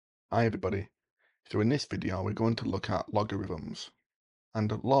Hi everybody. So in this video we're going to look at logarithms,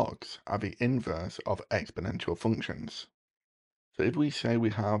 and logs are the inverse of exponential functions. So if we say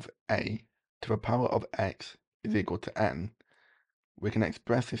we have a to the power of x is equal to n, we can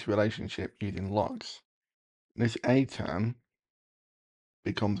express this relationship using logs. This a term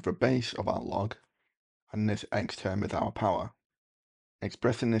becomes the base of our log, and this x term is our power.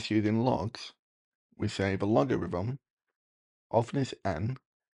 Expressing this using logs, we say the logarithm of this n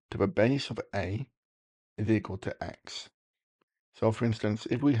to the base of a is equal to x. So for instance,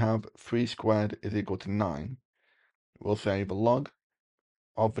 if we have 3 squared is equal to 9, we'll say the log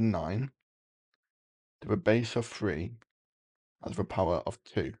of the 9 to the base of 3 as the power of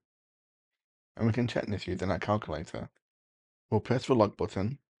 2. And we can check this using our calculator. We'll press the log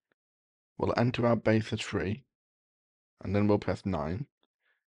button, we'll enter our base as 3, and then we'll press 9,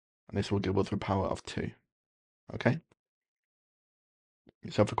 and this will give us the power of 2. Okay?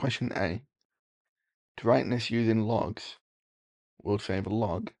 So for question A, to write this using logs, we'll say the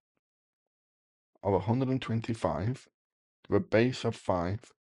log of 125 to the base of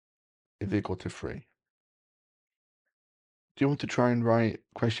 5 is equal to 3. Do you want to try and write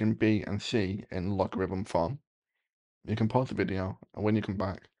question B and C in logarithm form? You can pause the video, and when you come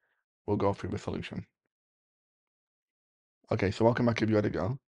back, we'll go through the solution. Okay, so I'll come back if you had a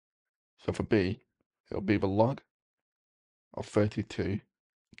go. So for B, it'll be the log of 32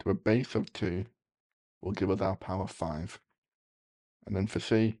 to a base of 2 will give us our power 5. And then for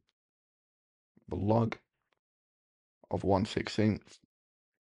C, the log of 1/16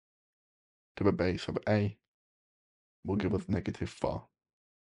 to the base of A will give us -4.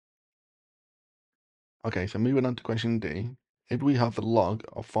 Okay, so moving on to question D, if we have the log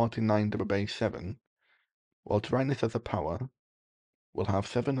of 49 to the base 7, well, to write this as a power, we'll have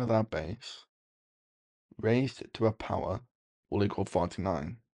 7 as our base, raised to a power will equal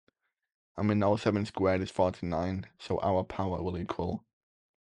 49. And we know 7 squared is 49, so our power will equal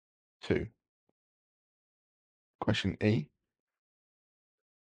 2. Question E,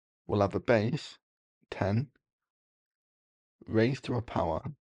 we'll have a base, 10, raised to a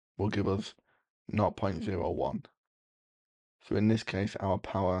power will give us 0.01. So in this case, our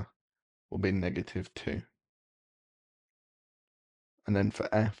power will be -2. And then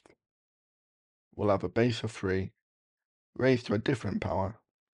for F, we'll have a base of 3, raised to a different power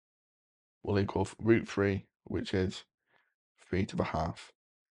will equal √3, which is 3 to the half.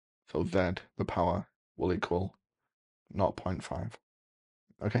 So Z, the power, will equal 0.5.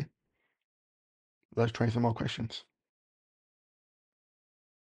 Okay, let's try some more questions.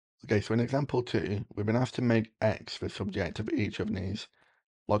 Okay, so in example 2, we've been asked to make x the subject of each of these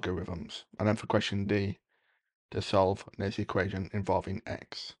logarithms, and then for question D, to solve this equation involving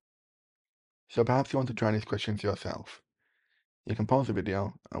x. So perhaps you want to try these questions yourself. You can pause the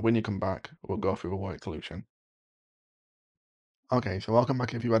video, and when you come back, we'll go through the worked solution. Okay, so welcome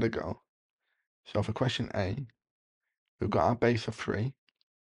back if you had a go. So for question A, we've got our base of 3,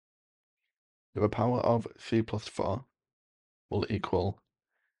 with a power of c plus 4 will equal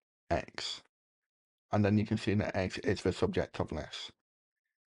x. And then you can see that x is the subject of this.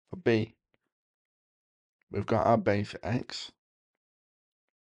 For B, we've got our base x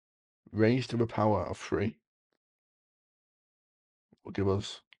raised to the power of 3 will give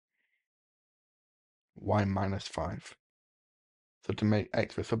us y minus 5. So to make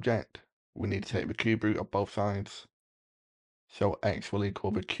x the subject, we need to take the cube root of both sides. So x will equal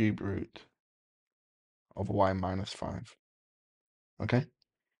the cube root of y minus 5. Okay?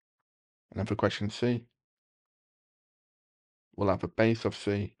 And then for question C, we'll have a base of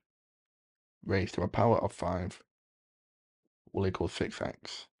c raised to a power of 5 will equal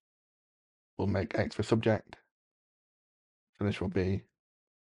 6x. We'll make x the subject. So this will be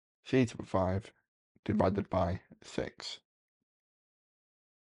c to the 5 divided by 6.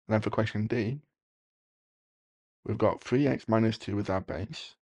 And then for question D, we've got 3x minus 2 as our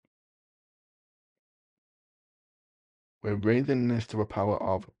base. We're raising this to a power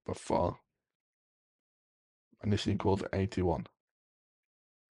of the 4, and this equals 81.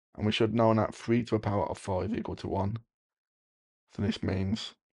 And we should know that 3 to the power of 4 is equal to 1. So this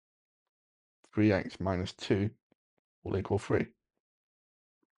means 3x minus 2 will equal 3.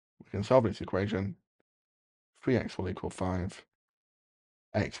 We can solve this equation. 3x will equal 5.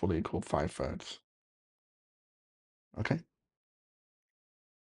 X will equal 5/3. Okay?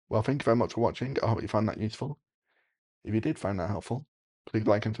 Well, thank you very much for watching. I hope you found that useful. If you did find that helpful, please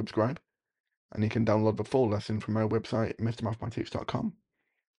like and subscribe. And you can download the full lesson from our website, mrmathematics.com.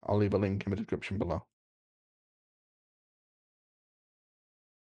 I'll leave a link in the description below.